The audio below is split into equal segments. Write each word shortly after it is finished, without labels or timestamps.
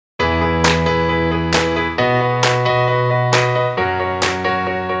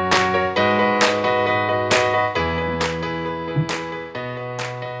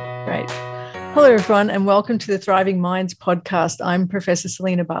Hello, everyone, and welcome to the Thriving Minds podcast. I'm Professor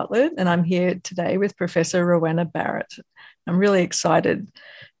Selena Bartlett, and I'm here today with Professor Rowena Barrett. I'm really excited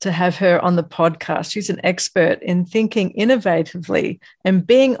to have her on the podcast. She's an expert in thinking innovatively and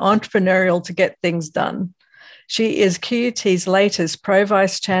being entrepreneurial to get things done. She is QUT's latest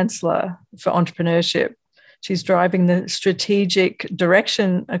Pro-Vice Chancellor for Entrepreneurship. She's driving the strategic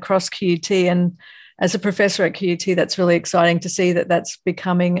direction across QUT, and as a professor at QUT, that's really exciting to see that that's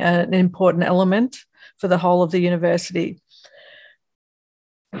becoming an important element for the whole of the university.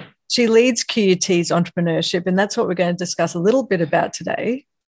 She leads QUT's entrepreneurship, and that's what we're going to discuss a little bit about today,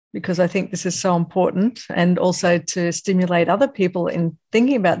 because I think this is so important, and also to stimulate other people in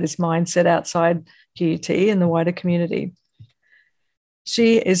thinking about this mindset outside QUT and the wider community.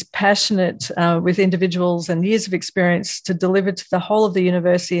 She is passionate with individuals and years of experience to deliver to the whole of the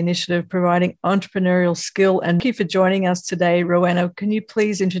university initiative, providing entrepreneurial skill. And thank you for joining us today, Rowena. Can you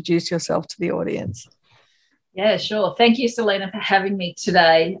please introduce yourself to the audience? Yeah, sure. Thank you, Selena, for having me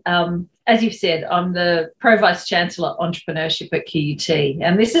today. As you've said, I'm the Pro-Vice Chancellor Entrepreneurship at QUT,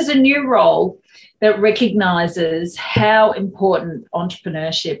 and this is a new role that recognises how important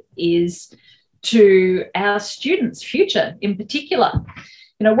entrepreneurship is to our students' future in particular.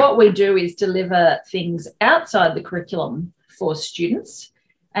 You know, what we do is deliver things outside the curriculum for students,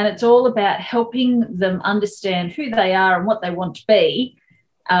 and it's all about helping them understand who they are and what they want to be,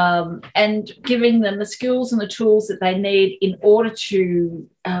 and giving them the skills and the tools that they need in order to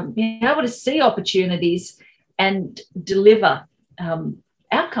be able to see opportunities and deliver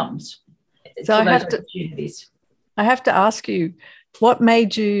outcomes so for those opportunities. I have to ask you, what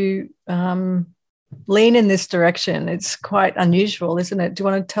made you lean in this direction? It's quite unusual, isn't it? Do you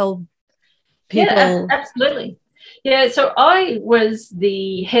want to tell people? Yeah, absolutely. Yeah, so I was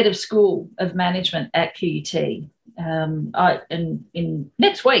the head of School of Management at QUT. In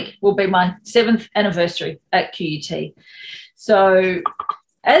next week will be my 7th anniversary at QUT. So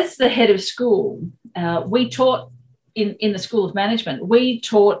as the head of school, we taught in the School of Management, we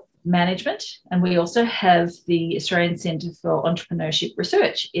taught management, and we also have the Australian Centre for Entrepreneurship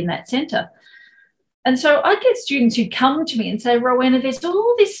Research in that centre. And so I get students who come to me and say, Rowena, there's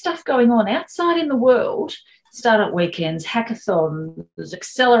all this stuff going on outside in the world, startup weekends, hackathons,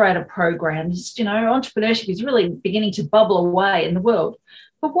 accelerator programs, you know, entrepreneurship is really beginning to bubble away in the world.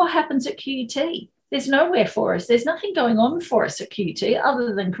 But what happens at QUT? There's nowhere for us. There's nothing going on for us at QUT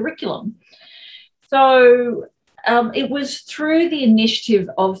other than curriculum. So it was through the initiative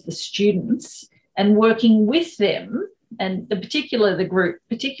of the students and working with them, and particularly the group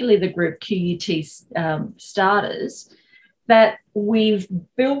QUT starters, that we've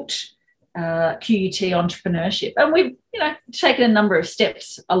built QUT entrepreneurship. And we've, you know, taken a number of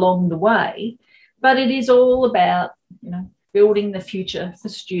steps along the way, but it is all about, you know, building the future for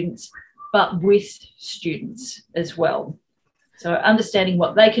students, but with students as well. So understanding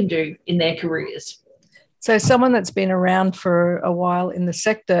what they can do in their careers. So someone that's been around for a while in the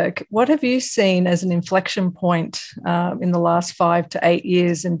sector, what have you seen as an inflection point in the last 5 to 8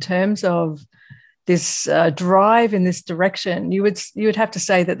 years in terms of this drive in this direction? You would have to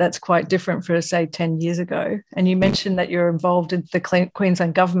say that that's quite different for, say, 10 years ago. And you mentioned that you're involved in the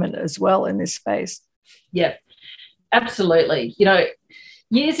Queensland government as well in this space. Yeah, absolutely. You know,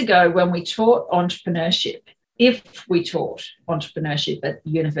 years ago when we taught entrepreneurship, if we taught entrepreneurship at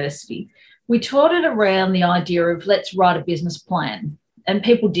university, we taught it around the idea of let's write a business plan. And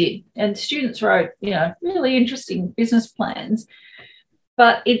people did. And students wrote, you know, really interesting business plans.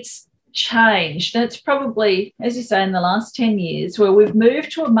 But it's changed. And it's probably, as you say, in the last 10 years where we've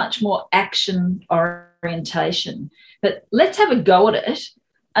moved to a much more action orientation. But let's have a go at it.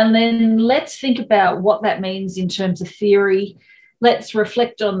 And then let's think about what that means in terms of theory. Let's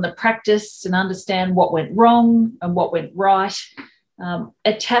reflect on the practice and understand what went wrong and what went right.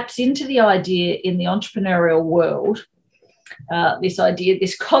 It taps into the idea in the entrepreneurial world,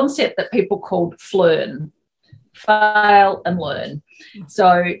 this concept that people called FLEARN, fail and learn.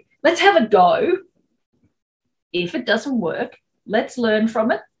 So let's have a go. If it doesn't work, let's learn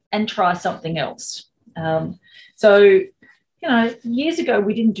from it and try something else. So, you know, years ago,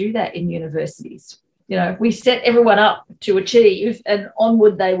 we didn't do that in universities. You know, we set everyone up to achieve, and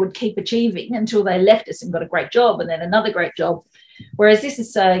onward they would keep achieving until they left us and got a great job and then another great job. Whereas this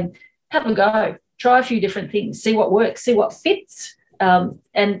is saying, have a go, try a few different things, see what works, see what fits,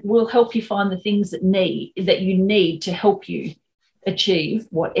 and we'll help you find the things that you need to help you achieve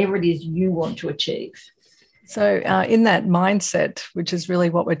whatever it is you want to achieve. So in that mindset, which is really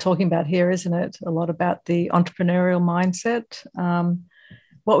what we're talking about here, isn't it? A lot about the entrepreneurial mindset.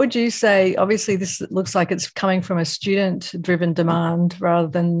 What would you say? Obviously, this looks like it's coming from a student-driven demand rather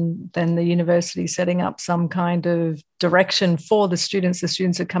than the university setting up some kind of direction for the students. The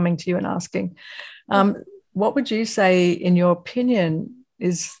students are coming to you and asking. What would you say, in your opinion,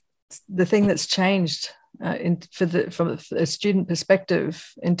 is the thing that's changed from a student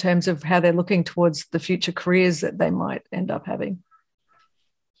perspective in terms of how they're looking towards the future careers that they might end up having?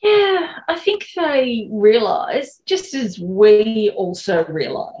 Yeah, I think they realise, just as we also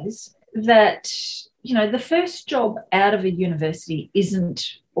realise, that, you know, the first job out of a university isn't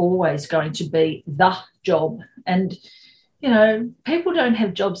always going to be the job. And, you know, people don't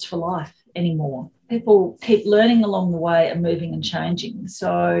have jobs for life anymore. People keep learning along the way and moving and changing.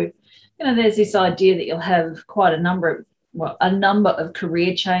 So, you know, there's this idea that you'll have quite a number of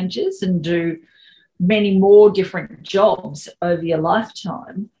career changes and do many more different jobs over your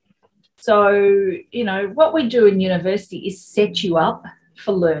lifetime. So, you know, what we do in university is set you up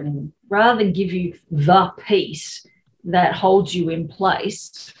for learning rather than give you the piece that holds you in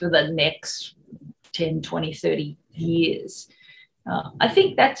place for the next 10, 20, 30 years. I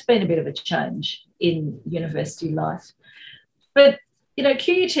think that's been a bit of a change in university life. But, you know,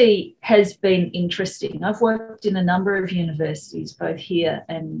 QUT has been interesting. I've worked in a number of universities, both here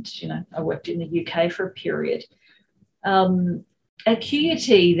and, you know, I worked in the UK for a period. At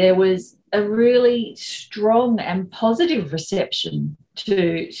QUT, there was a really strong and positive reception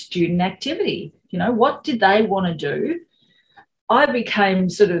to student activity. You know, what did they want to do? I became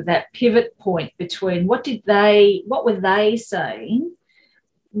sort of that pivot point between what were they saying?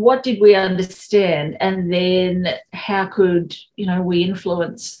 What did we understand? And then how could, you know, we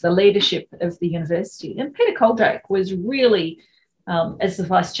influence the leadership of the university? And Peter Coldrake was really, as the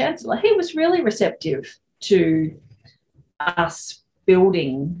Vice-Chancellor, he was really receptive to us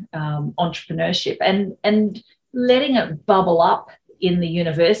building entrepreneurship and letting it bubble up in the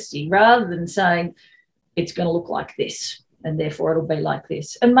university rather than saying it's going to look like this and therefore it'll be like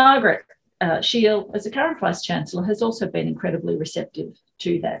this. And Margaret Shield, as the current Vice-Chancellor, has also been incredibly receptive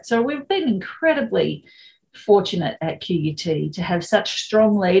to that. So we've been incredibly fortunate at QUT to have such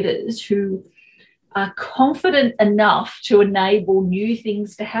strong leaders who are confident enough to enable new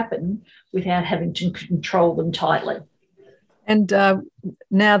things to happen without having to control them tightly. And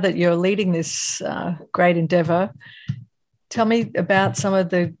now that you're leading this great endeavour, tell me about some of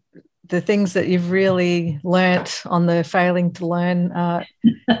the things that you've really learnt on the failing to learn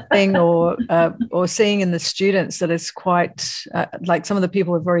thing, or seeing in the students that it's quite like some of the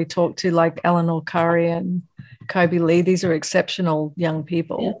people we've already talked to, like Eleanor Curry and Kobe Lee. These are exceptional young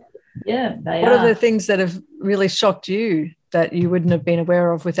people. Yeah, they are. What are the things that have really shocked you that you wouldn't have been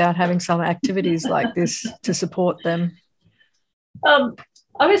aware of without having some activities like this to support them?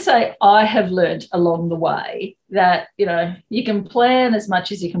 I would say I have learned along the way that, you know, you can plan as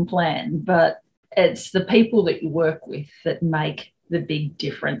much as you can plan, but it's the people that you work with that make the big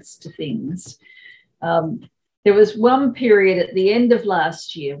difference to things. There was one period at the end of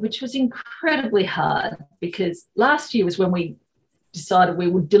last year, which was incredibly hard, because last year was when we decided we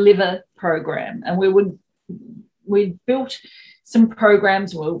would deliver program, and we built some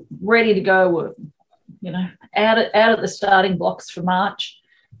programs, we were ready to go, we're, you know, out at the starting blocks for March.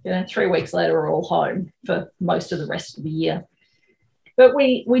 You know, 3 weeks later, we're all home for most of the rest of the year. But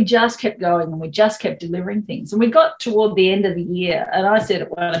we just kept going and we just kept delivering things. And we got toward the end of the year, and I said at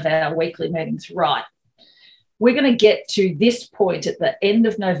one of our weekly meetings, right, we're going to get to this point at the end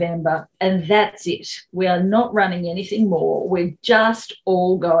of November, and that's it. We are not running anything more. We're just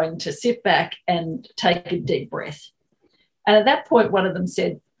all going to sit back and take a deep breath. And at that point, one of them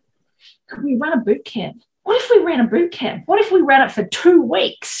said, could we run a boot camp? What if we ran a boot camp? What if we ran it for 2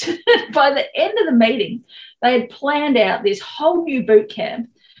 weeks? By the end of the meeting, they had planned out this whole new boot camp,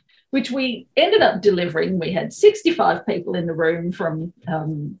 which we ended up delivering. We had 65 people in the room from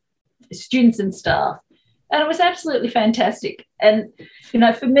students and staff, and it was absolutely fantastic. And, you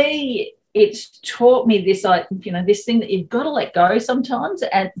know, for me, it's taught me this, you know, this thing that you've got to let go sometimes,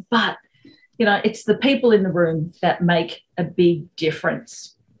 but, you know, it's the people in the room that make a big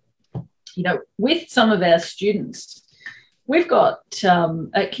difference. You know, with some of our students, we've got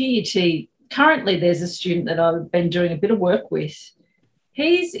at QUT, currently there's a student that I've been doing a bit of work with.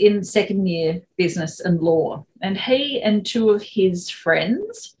 He's in second year business and law, and he and 2 of his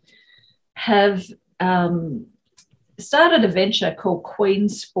friends have started a venture called Queen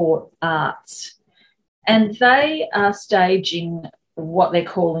Sport Arts, and they are staging what they're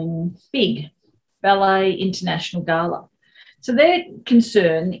calling BIG, Ballet International Gala. So their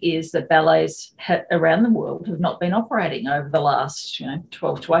concern is that ballets around the world have not been operating over the last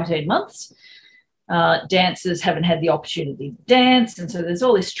 12 to 18 months. Dancers haven't had the opportunity to dance, and so there's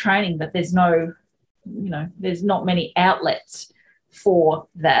all this training, but there's there's not many outlets for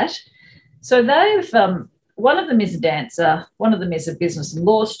that. So one of them is a dancer, one of them is a business and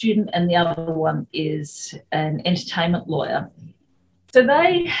law student, and the other one is an entertainment lawyer. So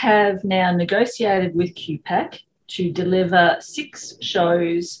they have now negotiated with QPAC to deliver 6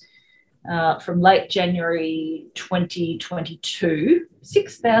 shows from late January 2022,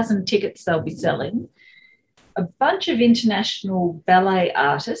 6,000 tickets they'll be selling. A bunch of international ballet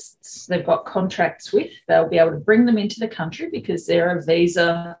artists they've got contracts with. They'll be able to bring them into the country because there are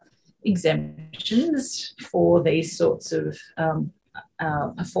visa exemptions for these sorts of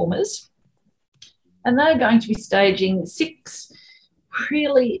performers. And they're going to be staging 6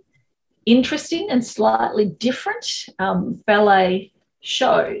 really interesting and slightly different ballet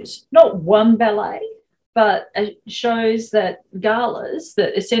shows. Not one ballet, but shows galas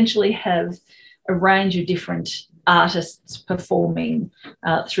that essentially have a range of different artists performing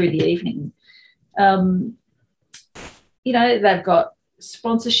through the evening. They've got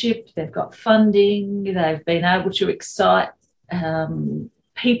sponsorship, they've got funding, they've been able to excite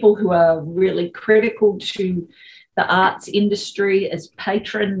people who are really critical to the arts industry as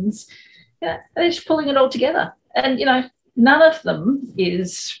patrons. They're just pulling it all together. And, none of them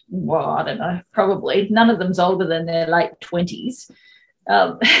is, I don't know, probably none of them's older than their late 20s.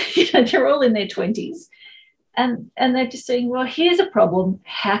 They're all in their 20s. And they're just saying, well, here's a problem.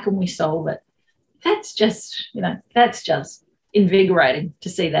 How can we solve it? That's just invigorating to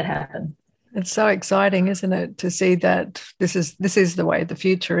see that happen. It's so exciting, isn't it, to see that this is the way of the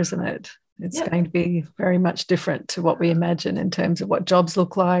future, isn't it? It's going to be very much different to what we imagine in terms of what jobs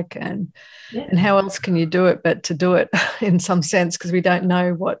look like and how else can you do it but to do it in some sense, because we don't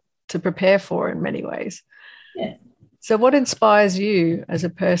know what to prepare for in many ways. Yeah. So what inspires you as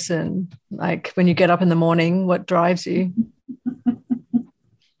a person? Like when you get up in the morning, what drives you?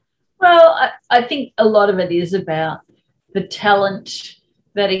 Well, I think a lot of it is about the talent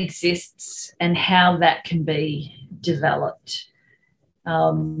that exists and how that can be developed.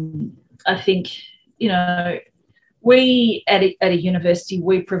 I think, we at a university,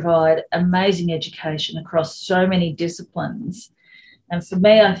 we provide amazing education across so many disciplines. And for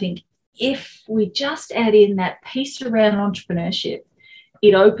me, I think if we just add in that piece around entrepreneurship,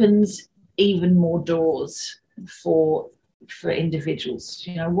 it opens even more doors for individuals.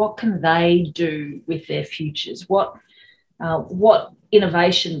 What can they do with their futures? What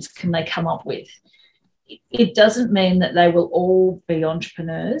innovations can they come up with? It doesn't mean that they will all be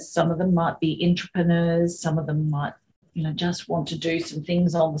entrepreneurs. Some of them might be intrapreneurs. Some of them might, just want to do some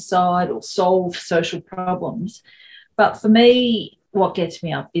things on the side or solve social problems. But for me, what gets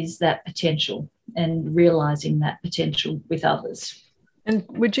me up is that potential and realising that potential with others. And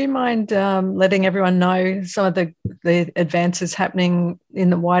would you mind letting everyone know some of the advances happening in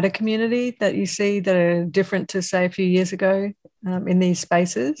the wider community that you see that are different to, say, a few years ago in these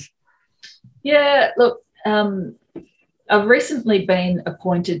spaces? Yeah, look, I've recently been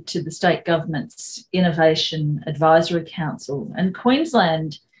appointed to the state government's Innovation Advisory Council, and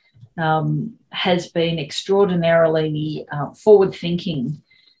Queensland has been extraordinarily forward-thinking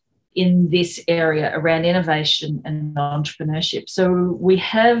in this area around innovation and entrepreneurship. So we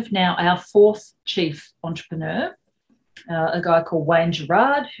have now our 4th chief entrepreneur, a guy called Wayne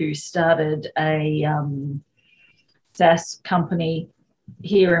Gerard, who started a SaaS company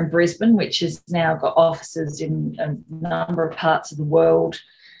here in Brisbane, which has now got offices in a number of parts of the world,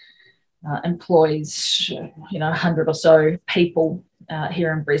 employs 100 or so people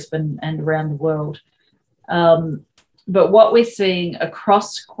here in Brisbane and around the world. But what we're seeing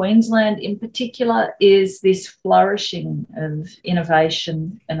across Queensland in particular is this flourishing of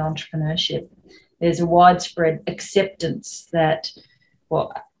innovation and entrepreneurship. There's a widespread acceptance that,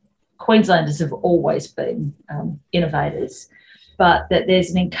 Queenslanders have always been innovators, but that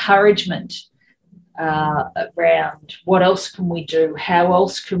there's an encouragement around what else can we do, how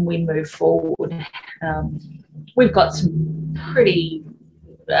else can we move forward. We've got some pretty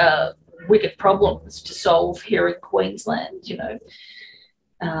wicked problems to solve here in Queensland. We've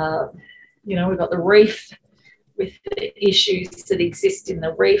got the reef with the issues that exist in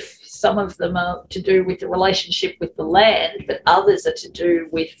the reef. Some of them are to do with the relationship with the land, but others are to do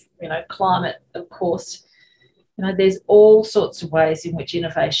with, climate, of course. There's all sorts of ways in which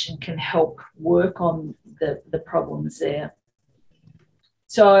innovation can help work on the problems there.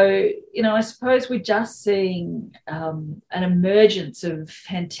 So, I suppose we're just seeing an emergence of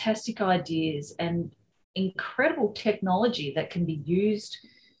fantastic ideas and incredible technology that can be used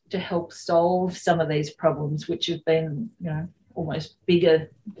to help solve some of these problems, which have been, almost bigger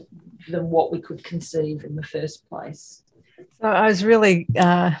than what we could conceive in the first place. So I was really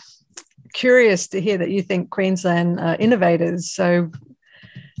curious to hear that you think Queensland are innovators. So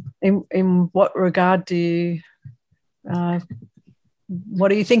in what regard do you,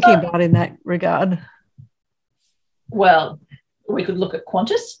 what are you thinking about in that regard? Well, we could look at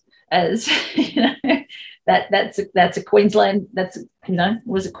Qantas as, that's a Queensland,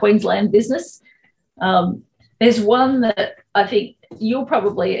 was a Queensland business. There's one that I think you'll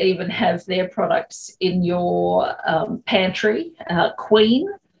probably even have their products in your pantry, Queen,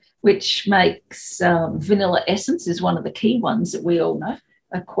 which makes vanilla essence, is one of the key ones that we all know,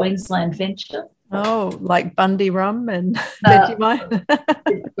 a Queensland venture. Oh, like Bundy rum and Vegemite?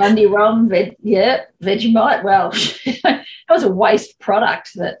 Bundy rum, Vegemite. Well, that was a waste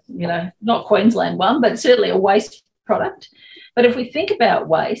product that, not Queensland one, but certainly a waste product. But if we think about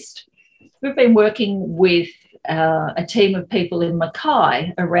waste, we've been working with a team of people in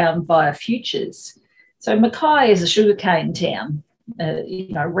Mackay around BioFutures. So Mackay is a sugarcane town,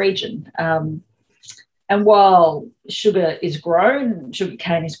 region. And while sugarcane is grown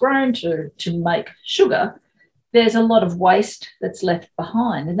to make sugar, there's a lot of waste that's left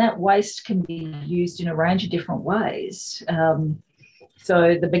behind, and that waste can be used in a range of different ways.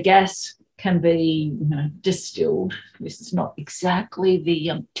 So the bagasse can be distilled. This is not exactly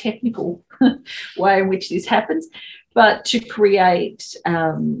the technical way in which this happens, but to create,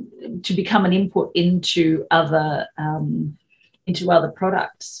 to become an input into other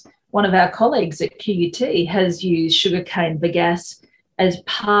products. One of our colleagues at QUT has used sugarcane bagasse as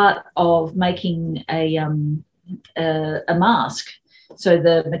part of making a mask. So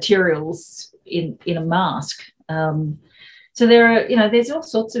the materials in a mask. So there's all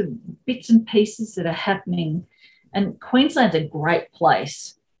sorts of bits and pieces that are happening, and Queensland's a great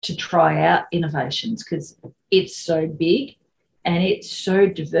place to try out innovations because it's so big and it's so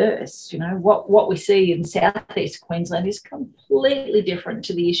diverse. What we see in southeast Queensland is completely different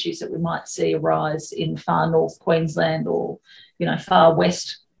to the issues that we might see arise in far north Queensland or, far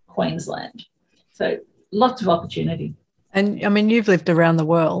west Queensland. So lots of opportunity. And I mean, you've lived around the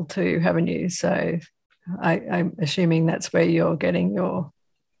world too, haven't you? So I'm assuming that's where you're getting your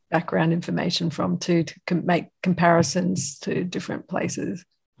background information from to make comparisons to different places.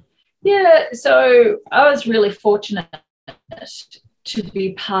 Yeah, so I was really fortunate to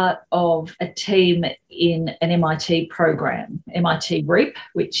be part of a team in an MIT program, MIT REAP,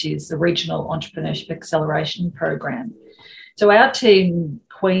 which is the Regional Entrepreneurship Acceleration Program. So our team,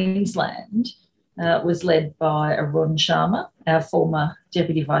 Queensland, was led by Arun Sharma, our former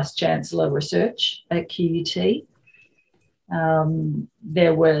Deputy Vice-Chancellor Research at QUT.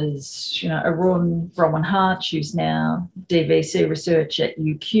 There was, Arun Bronwyn Hart, who's now DVC Research at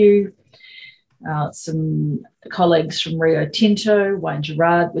UQ. Some colleagues from Rio Tinto, Wayne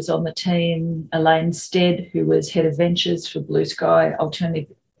Gerard was on the team, Elaine Stead, who was Head of Ventures for Blue Sky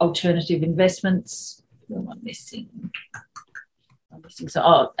Alternative Investments. Who am I missing?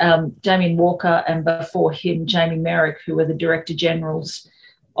 So, Damien Walker, and before him, Jamie Merrick, who were the Director Generals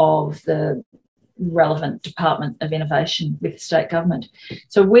of the relevant Department of Innovation with state government.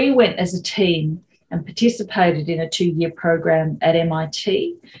 So we went as a team and participated in a 2-year program at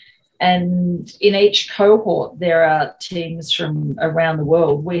MIT. And in each cohort, there are teams from around the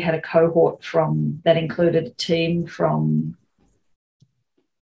world. We had a cohort that included a team from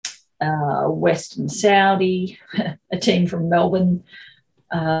Western Saudi, a team from Melbourne.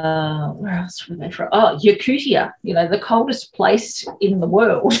 Where else were they from? Oh, Yakutia, the coldest place in the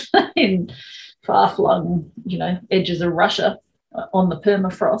world, in far-flung, edges of Russia on the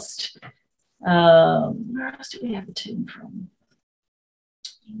permafrost. Where else do we have a team from?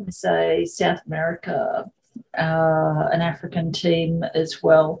 I'm going to say South America, an African team as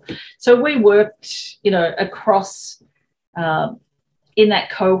well. So we worked, across in that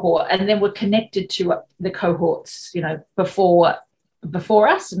cohort, and then we're connected to the cohorts, before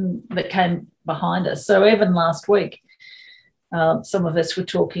us and that came behind us. So even last week, some of us were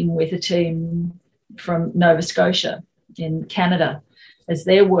talking with a team from Nova Scotia in Canada as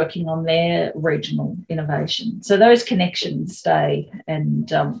they're working on their regional innovation. So those connections stay and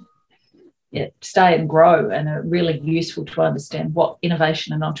grow, and are really useful to understand what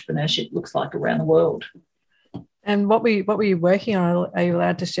innovation and entrepreneurship looks like around the world. And what were you working on? Are you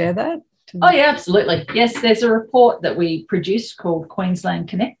allowed to share that? Oh, yeah, absolutely. Yes, there's a report that we produced called Queensland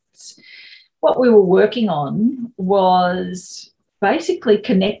Connects. What we were working on was basically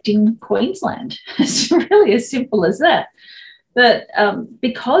connecting Queensland. It's really as simple as that. But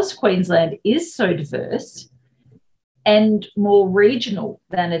because Queensland is so diverse and more regional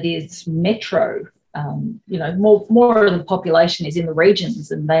than it is metro more of the population is in the regions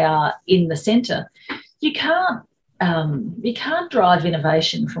than they are in the centre. You can't drive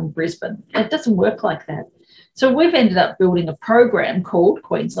innovation from Brisbane. It doesn't work like that. So we've ended up building a program called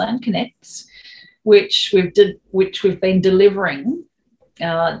Queensland Connects, which we've been delivering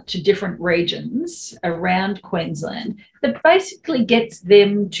to different regions around Queensland, that basically gets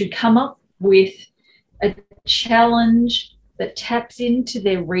them to come up with a challenge that taps into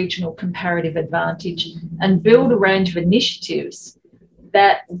their regional comparative advantage and build a range of initiatives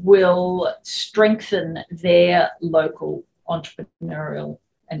that will strengthen their local entrepreneurial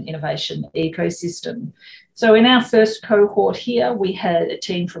and innovation ecosystem. So in our first cohort here, we had a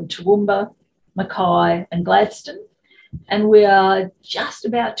team from Toowoomba, Mackay and Gladstone, and we are just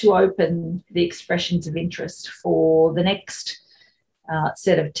about to open the expressions of interest for the next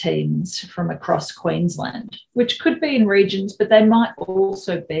set of teams from across Queensland, which could be in regions, but they might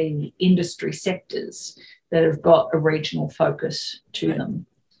also be industry sectors that have got a regional focus to them.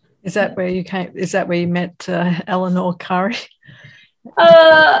 Is that where you came? Is that where you met Eleanor Curry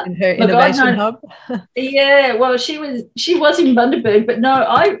in her innovation hub? Yeah, well, she was in Bundaberg, but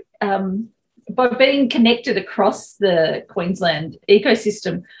no, by being connected across the Queensland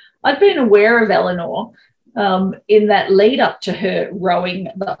ecosystem, I'd been aware of Eleanor in that lead up to her rowing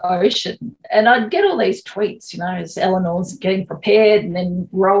the ocean. And I'd get all these tweets, as Eleanor's getting prepared and then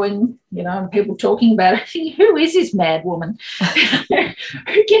rowing, and people talking about it. I think, who is this mad woman?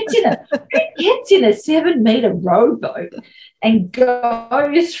 who gets in a 7-metre rowboat and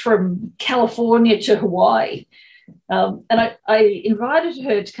goes from California to Hawaii? And I invited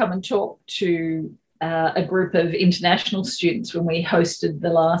her to come and talk to a group of international students when we hosted the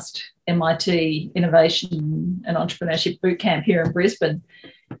last MIT Innovation and Entrepreneurship Bootcamp here in Brisbane.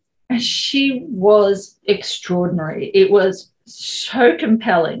 And she was extraordinary. It was so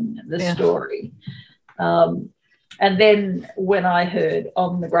compelling, the story. And then when I heard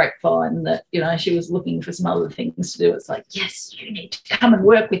on the grapevine that, she was looking for some other things to do, it's like, yes, you need to come and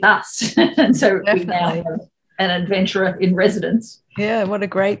work with us. And so we now have an adventurer in residence. Yeah, what a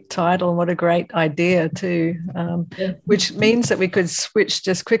great title and what a great idea too, which means that we could switch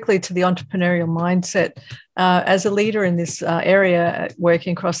just quickly to the entrepreneurial mindset. As a leader in this area,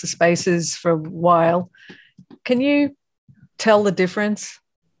 working across the spaces for a while, can you tell the difference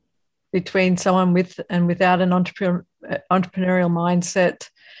between someone with and without an entrepreneurial mindset?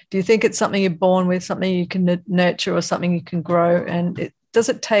 Do you think it's something you're born with, something you can nurture or something you can grow? And does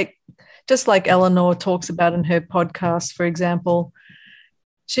it take, just like Eleanor talks about in her podcast, for example,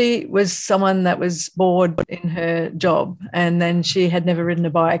 she was someone that was bored in her job and then she had never ridden a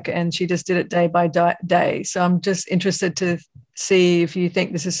bike and she just did it day by day. So I'm just interested to see if you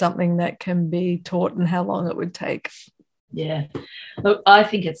think this is something that can be taught and how long it would take. Yeah. Look, I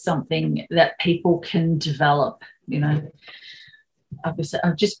think it's something that people can develop,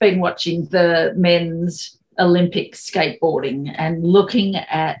 I've just been watching the men's Olympic skateboarding and looking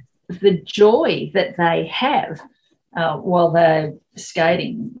at the joy that they have while they're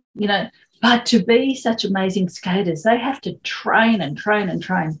skating, but to be such amazing skaters, they have to train and train and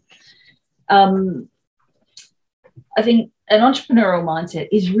train. I think an entrepreneurial mindset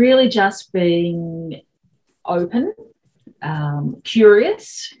is really just being open,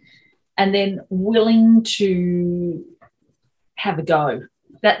 curious, and then willing to have a go.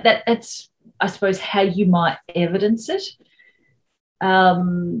 That's, I suppose, how you might evidence it.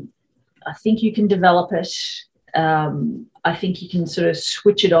 I think you can develop it. I think you can sort of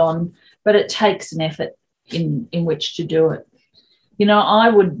switch it on, but it takes an effort in which to do it. I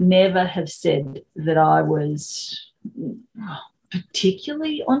would never have said that I was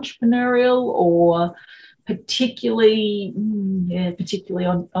particularly entrepreneurial or particularly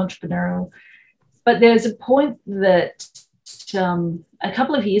entrepreneurial. But there's a point that a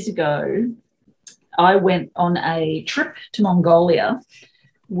couple of years ago, I went on a trip to Mongolia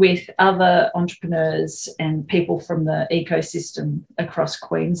with other entrepreneurs and people from the ecosystem across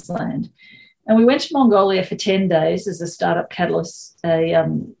Queensland. And we went to Mongolia for 10 days as a Startup Catalyst,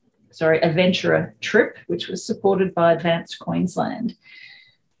 Adventurer trip, which was supported by Advanced Queensland.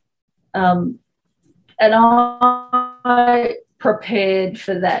 And I prepared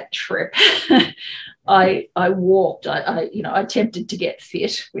for that trip. I walked. I attempted to get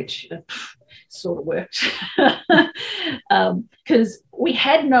fit, which sort of worked, because we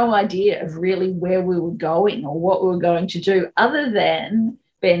had no idea of really where we were going or what we were going to do, other than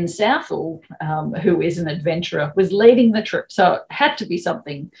Ben Southall, who is an adventurer, was leading the trip. So it had to be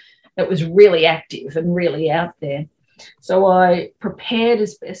something that was really active and really out there. So I prepared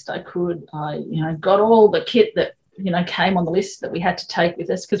as best I could. I, got all the kit that, came on the list that we had to take with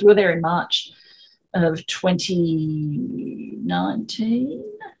us, because we were there in March of 2019.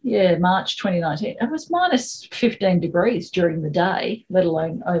 Yeah, March 2019. It was minus 15 degrees during the day, let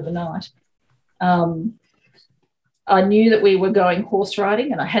alone overnight. I knew that we were going horse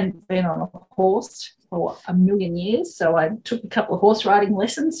riding, and I hadn't been on a horse for a million years. So I took a couple of horse riding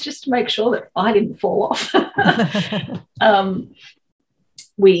lessons just to make sure that I didn't fall off.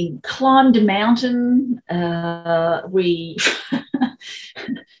 We climbed a mountain. We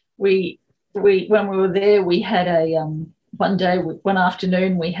when we were there, we had one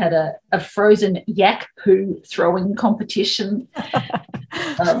afternoon, we had a frozen yak poo throwing competition.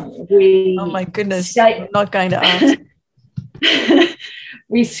 Oh my goodness, I'm not going to ask.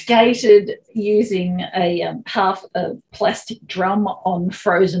 We skated using half a plastic drum on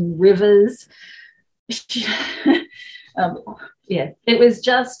frozen rivers. It was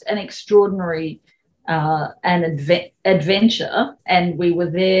just an extraordinary adventure. And we were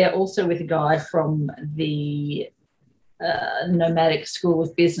there also with a guide from the Nomadic School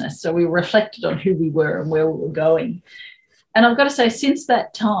of Business. So we reflected on who we were and where we were going. And I've got to say, since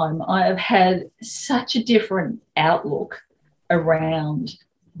that time, I have had such a different outlook around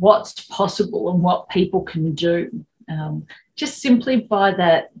what's possible and what people can do. Just simply by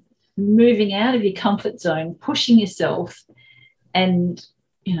that moving out of your comfort zone, pushing yourself, and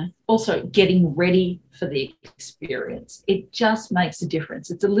also getting ready for the experience. It just makes a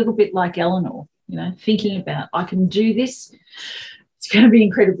difference. It's a little bit like Eleanor, thinking about, I can do this. It's going to be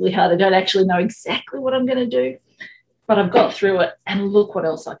incredibly hard. I don't actually know exactly what I'm going to do, but I've got through it, and look what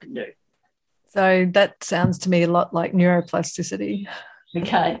else I can do. So that sounds to me a lot like neuroplasticity.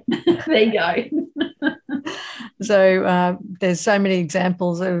 Okay, there you go. So there's so many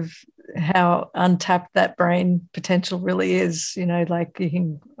examples of how untapped that brain potential really is. I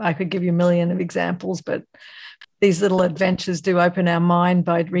could give you a million of examples, but these little adventures do open our mind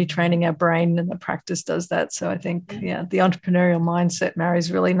by retraining our brain, and the practice does that. So I think, the entrepreneurial mindset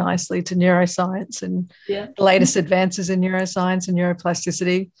marries really nicely to neuroscience and the latest advances in neuroscience and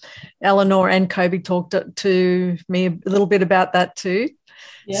neuroplasticity. Eleanor and Kobe talked to me a little bit about that too.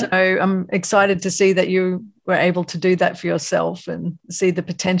 Yeah. So I'm excited to see that you were able to do that for yourself and see the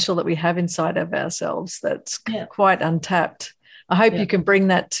potential that we have inside of ourselves that's quite untapped. I hope you can bring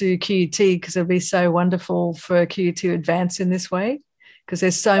that to QUT, because it'll be so wonderful for QUT to advance in this way, because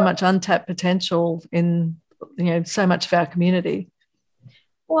there's so much untapped potential in so much of our community.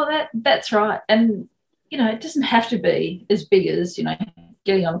 Well, that's right. And, it doesn't have to be as big as,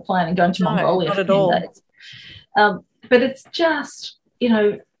 getting on a plane and going to Mongolia. Not at all. Days. But it's just,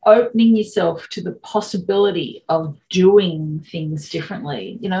 opening yourself to the possibility of doing things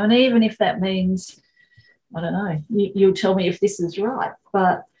differently, and even if that means, I don't know, you'll tell me if this is right,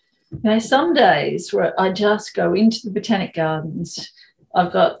 but some days where I just go into the Botanic Gardens,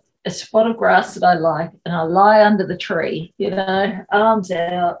 I've got a spot of grass that I like, and I lie under the tree, arms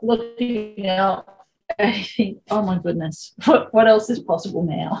out, looking out, and I think, oh my goodness, what else is possible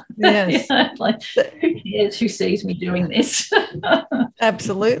now? Yes. Who cares who sees me doing this?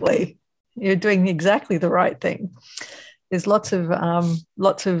 Absolutely. You're doing exactly the right thing. There's lots of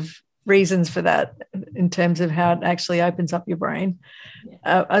reasons for that in terms of how it actually opens up your brain.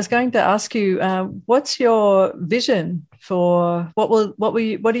 I was going to ask you, what's your vision for what are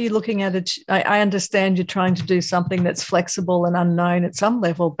you looking at? I understand you're trying to do something that's flexible and unknown at some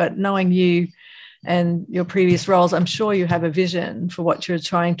level, but knowing you and your previous roles, I'm sure you have a vision for what you're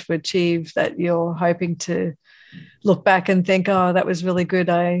trying to achieve, that you're hoping to look back and think, oh, that was really good.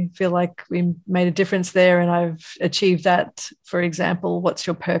 I feel like we made a difference there and I've achieved that, for example. What's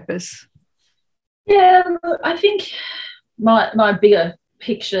your purpose? Yeah, I think my bigger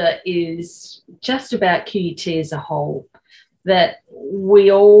picture is just about QUT as a whole, that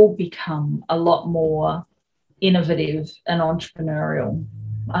we all become a lot more innovative and entrepreneurial.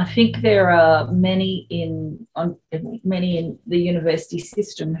 I think there are many in the university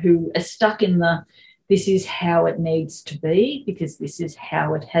system who are stuck in this is how it needs to be, because this is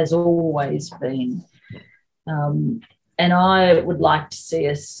how it has always been. And I would like to see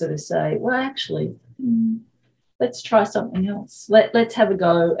us sort of say, well, actually, let's try something else. Let's have a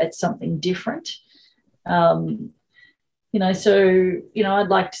go at something different. I'd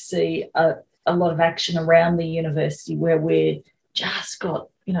like to see a lot of action around the university where we're just got,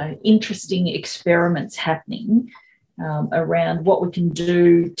 interesting experiments happening around what we can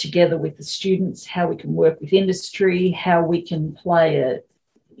do together with the students, how we can work with industry, how we can play a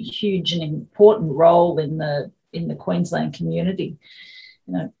huge and important role in the Queensland community.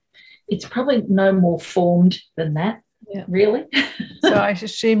 It's probably no more formed than that. Yeah. really. So I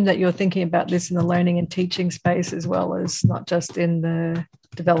assume that you're thinking about this in the learning and teaching space as well as not just in the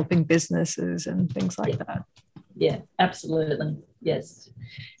developing businesses and things like that. Yeah, absolutely. Yes.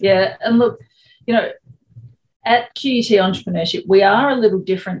 Yeah. And look, you know, at QUT Entrepreneurship, we are a little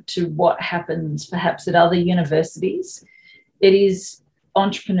different to what happens perhaps at other universities. It is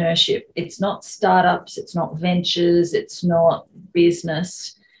entrepreneurship. It's not startups, it's not ventures, it's not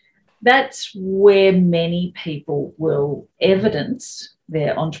business. That's where many people will evidence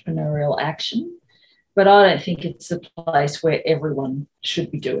their entrepreneurial action. But I don't think it's a place where everyone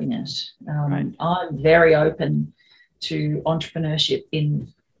should be doing it. Right. I'm very open to entrepreneurship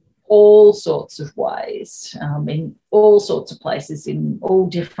in all sorts of ways, in all sorts of places, in all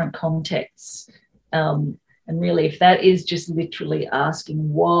different contexts. And really, if that is just literally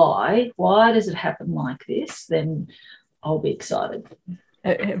asking why does it happen like this, then I'll be excited.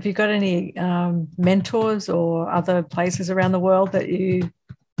 Have you got any mentors or other places around the world that you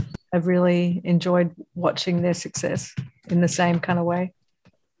have really enjoyed watching their success in the same kind of way?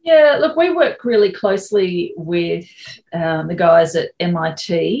 Yeah, look, we work really closely with the guys at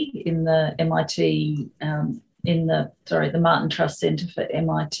MIT in the the Martin Trust Centre for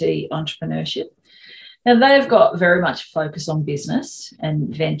MIT Entrepreneurship. Now, they've got very much a focus on business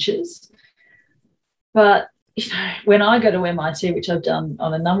and ventures. But, you know, when I go to MIT, which I've done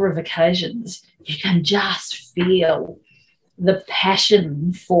on a number of occasions, you can just feel the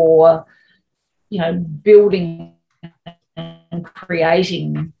passion for, you know, building and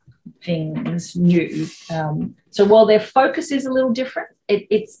creating things new. So while their focus is a little different,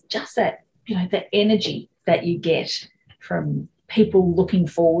 it's just that, you know, the energy that you get from people looking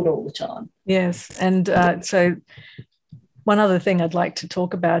forward all the time. Yes. And so one other thing I'd like to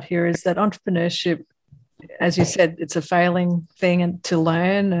talk about here is that entrepreneurship, as you said, it's a failing thing and to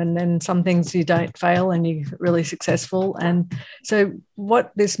learn, and then some things you don't fail and you're really successful. And so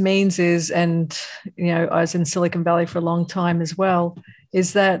what this means is, and, you know, I was in Silicon Valley for a long time as well,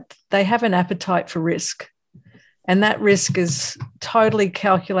 is that they have an appetite for risk. And that risk is totally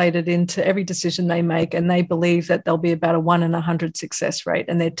calculated into every decision they make. And they believe that there'll be about a 1 in 100 success rate.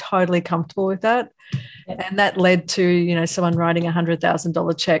 And they're totally comfortable with that. Yep. And that led to, you know, someone writing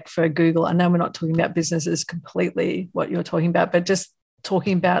 $100,000 check for Google. I know we're not talking about businesses completely what you're talking about, but just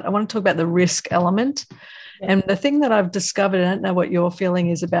talking about, I want to talk about the risk element. Yep. And the thing that I've discovered, I don't know what your feeling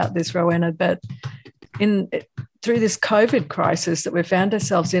is about this, Rowena, but through this COVID crisis that we found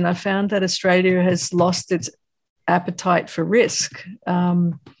ourselves in, I found that Australia has lost its appetite for risk,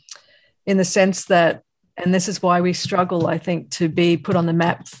 in the sense that, and this is why we struggle, I think, to be put on the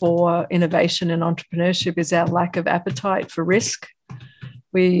map for innovation and entrepreneurship, is our lack of appetite for risk.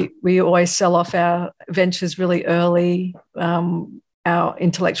 We always sell off our ventures really early. Our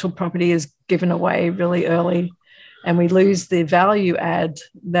intellectual property is given away really early, and we lose the value add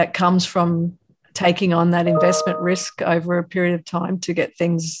that comes from taking on that investment risk over a period of time to get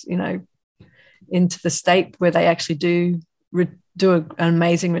things, you know, into the state where they actually do an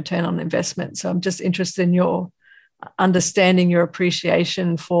amazing return on investment. So I'm just interested in your understanding, your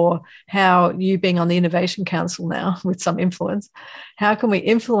appreciation for how you, being on the Innovation Council now with some influence, how can we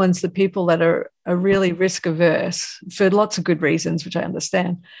influence the people that are really risk averse for lots of good reasons, which I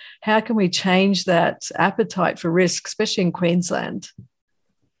understand? How can we change that appetite for risk, especially in Queensland?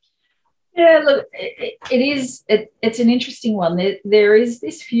 Yeah, look, it's an interesting one. There is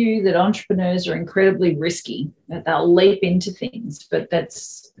this view that entrepreneurs are incredibly risky, that they'll leap into things, but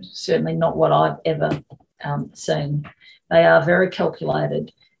that's certainly not what I've ever seen. They are very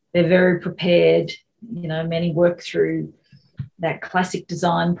calculated. They're very prepared. You know, many work through that classic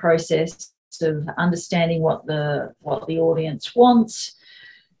design process of understanding what the audience wants,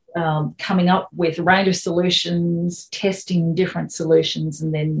 coming up with a range of solutions, testing different solutions,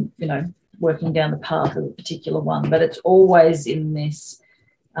 and then, you know, working down the path of a particular one. But it's always in this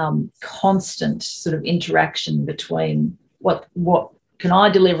constant sort of interaction between what can I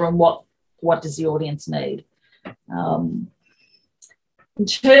deliver and what does the audience need. In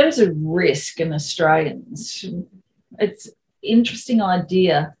terms of risk in Australians, it's an interesting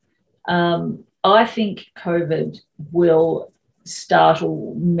idea. I think COVID will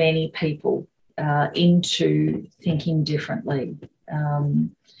startle many people into thinking differently.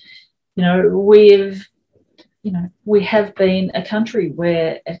 You know, we have been a country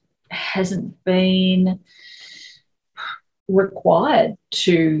where it hasn't been required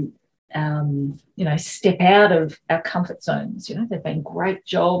to, you know, step out of our comfort zones. You know, there have been great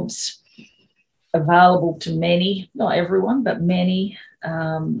jobs available to many, not everyone, but many.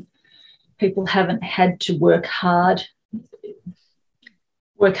 People haven't had to work hard.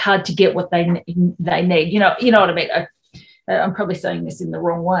 work hard to get what they need. You know what I mean? I'm probably saying this in the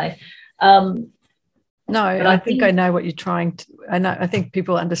wrong way. No, I think I know what you're trying to. I think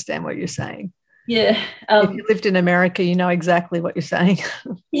people understand what you're saying. Yeah. If you lived in America, you know exactly what you're saying.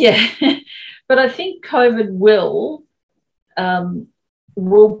 Yeah. But I think COVID will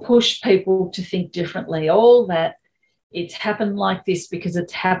push people to think differently. All that it's happened like this because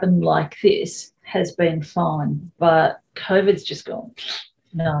it's happened like this has been fine. But COVID's just gone,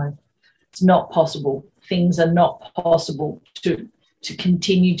 no, it's not possible. Things are not possible to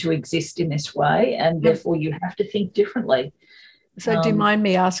continue to exist in this way, and therefore you have to think differently. So do you mind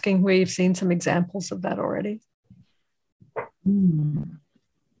me asking where you've seen some examples of that already?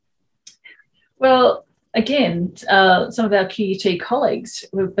 Well, again, some of our QUT colleagues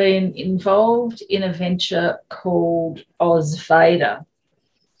have been involved in a venture called Ozvader.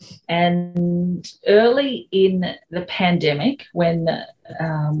 And early in the pandemic, when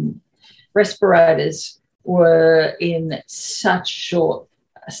respirators were in such short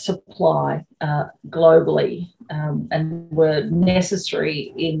supply globally and were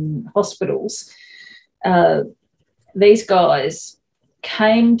necessary in hospitals, these guys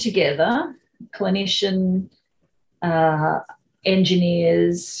came together, clinician,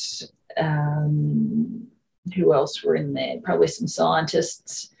 engineers, who else were in there? Probably some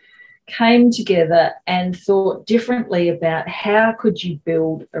scientists, came together and thought differently about how could you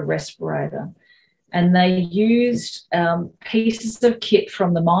build a respirator. And they used pieces of kit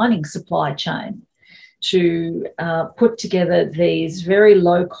from the mining supply chain to put together these very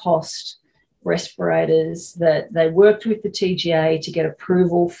low-cost respirators that they worked with the TGA to get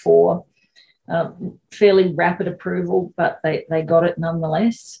approval for, fairly rapid approval, but they got it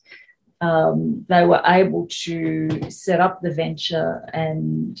nonetheless. They were able to set up the venture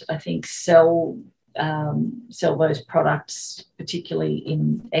and I think sell those products, particularly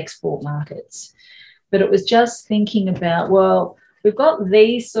in export markets. But it was just thinking about, well, we've got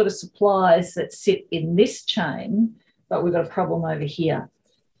these sort of supplies that sit in this chain, but we've got a problem over here.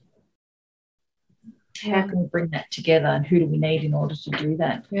 How can we bring that together, and who do we need in order to do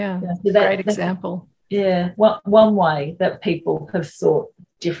that? Yeah, so great example. Yeah, one way that people have thought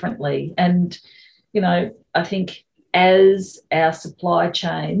differently. And, you know, I think as our supply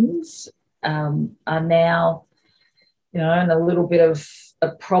chains are now, you know, in a little bit of a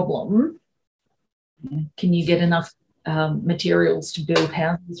problem, can you get enough materials to build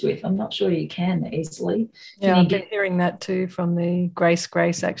houses with? I'm not sure you can easily. Yeah, I've been hearing that too from the Grace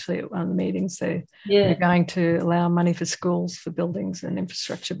actually at one of the meetings. They're going to allow money for schools for buildings and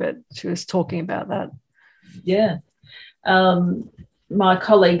infrastructure, but she was talking about that. Yeah. My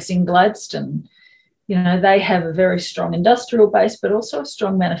colleagues in Gladstone, you know, they have a very strong industrial base, but also a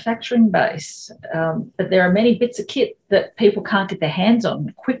strong manufacturing base. But there are many bits of kit that people can't get their hands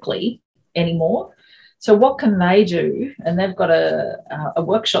on quickly anymore. So what can they do? And they've got a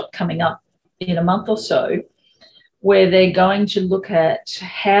workshop coming up in a month or so where they're going to look at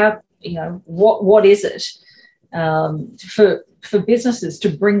how, you know, what is it for businesses to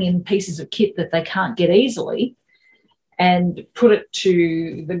bring in pieces of kit that they can't get easily and put it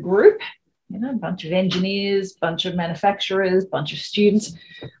to the group, you know, a bunch of engineers, bunch of manufacturers, bunch of students.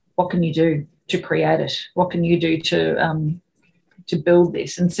 What can you do to create it? What can you do to build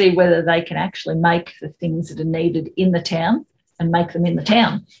this, and see whether they can actually make the things that are needed in the town and make them in the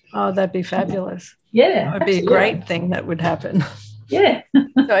town? Oh, that'd be fabulous. Yeah. That would be a great thing that would happen. Yeah.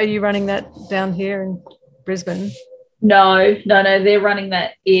 So are you running that down here in Brisbane? No, they're running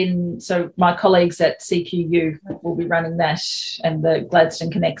that so my colleagues at CQU will be running that, and the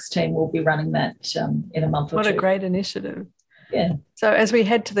Gladstone Connects team will be running that in a month or two. What a great initiative. Yeah. So as we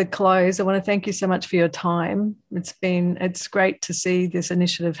head to the close, I want to thank you so much for your time. It's great to see this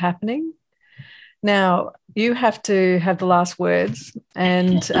initiative happening. Now, you have to have the last words,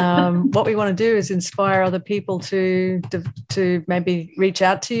 and what we want to do is inspire other people to maybe reach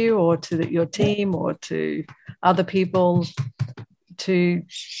out to you or to your team or to other people to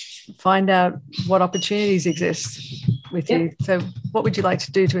find out what opportunities exist with you. So what would you like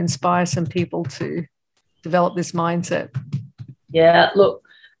to do to inspire some people to develop this mindset? Yeah, look,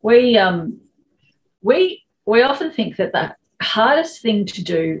 we often think that the hardest thing to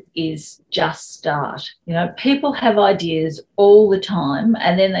do is just start. You know, people have ideas all the time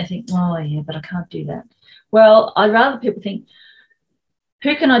and then they think, oh, yeah, but I can't do that. Well, I'd rather people think,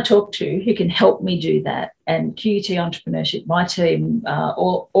 who can I talk to who can help me do that? And QUT Entrepreneurship, my team are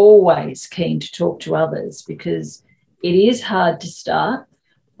always keen to talk to others because it is hard to start,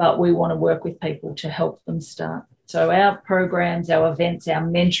 but we want to work with people to help them start. So our programs, our events, our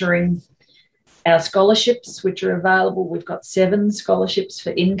mentoring, our scholarships, which are available. We've got 7 scholarships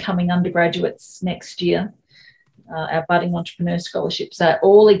for incoming undergraduates next year. Our budding entrepreneur scholarships, they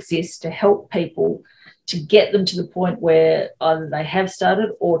all exist to help people, to get them to the point where either they have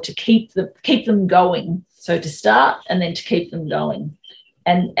started or to keep them going. So to start and then to keep them going,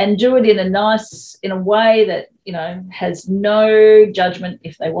 and do it in a way that, you know, has no judgment.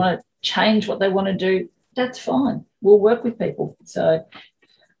 If they want to change what they want to do, that's fine. We'll work with people. So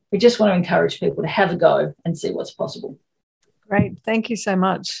we just want to encourage people to have a go and see what's possible. Great. Thank you so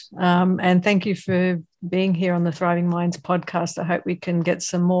much. And thank you for being here on the Thriving Minds podcast. I hope we can get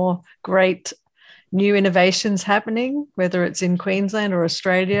some more great new innovations happening, whether it's in Queensland or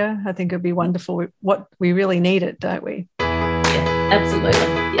Australia. I think it'd be wonderful. What we really need it, don't we? Yeah, absolutely.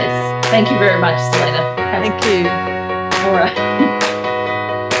 Yes. Thank you very much, Selena. Thank you. All right.